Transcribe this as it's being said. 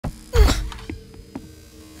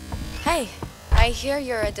Hey, I hear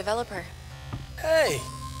you're a developer. Hey,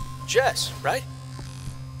 Jess, right?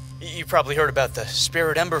 You probably heard about the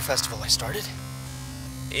Spirit Ember Festival I started.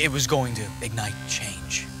 It was going to ignite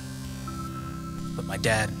change. But my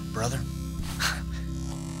dad and brother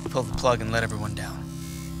pulled the plug and let everyone down.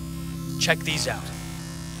 Check these out.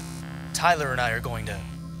 Tyler and I are going to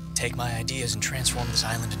take my ideas and transform this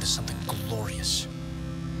island into something glorious.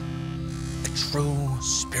 A true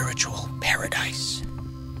spiritual paradise.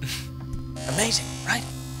 Amazing, right?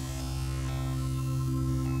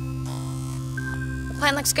 The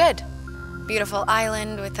plan looks good. Beautiful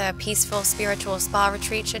island with a peaceful spiritual spa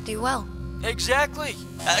retreat should do well. Exactly.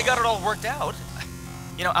 I got it all worked out.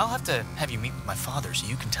 You know, I'll have to have you meet with my father so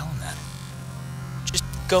you can tell him that. Just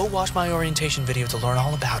go watch my orientation video to learn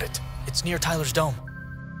all about it. It's near Tyler's dome.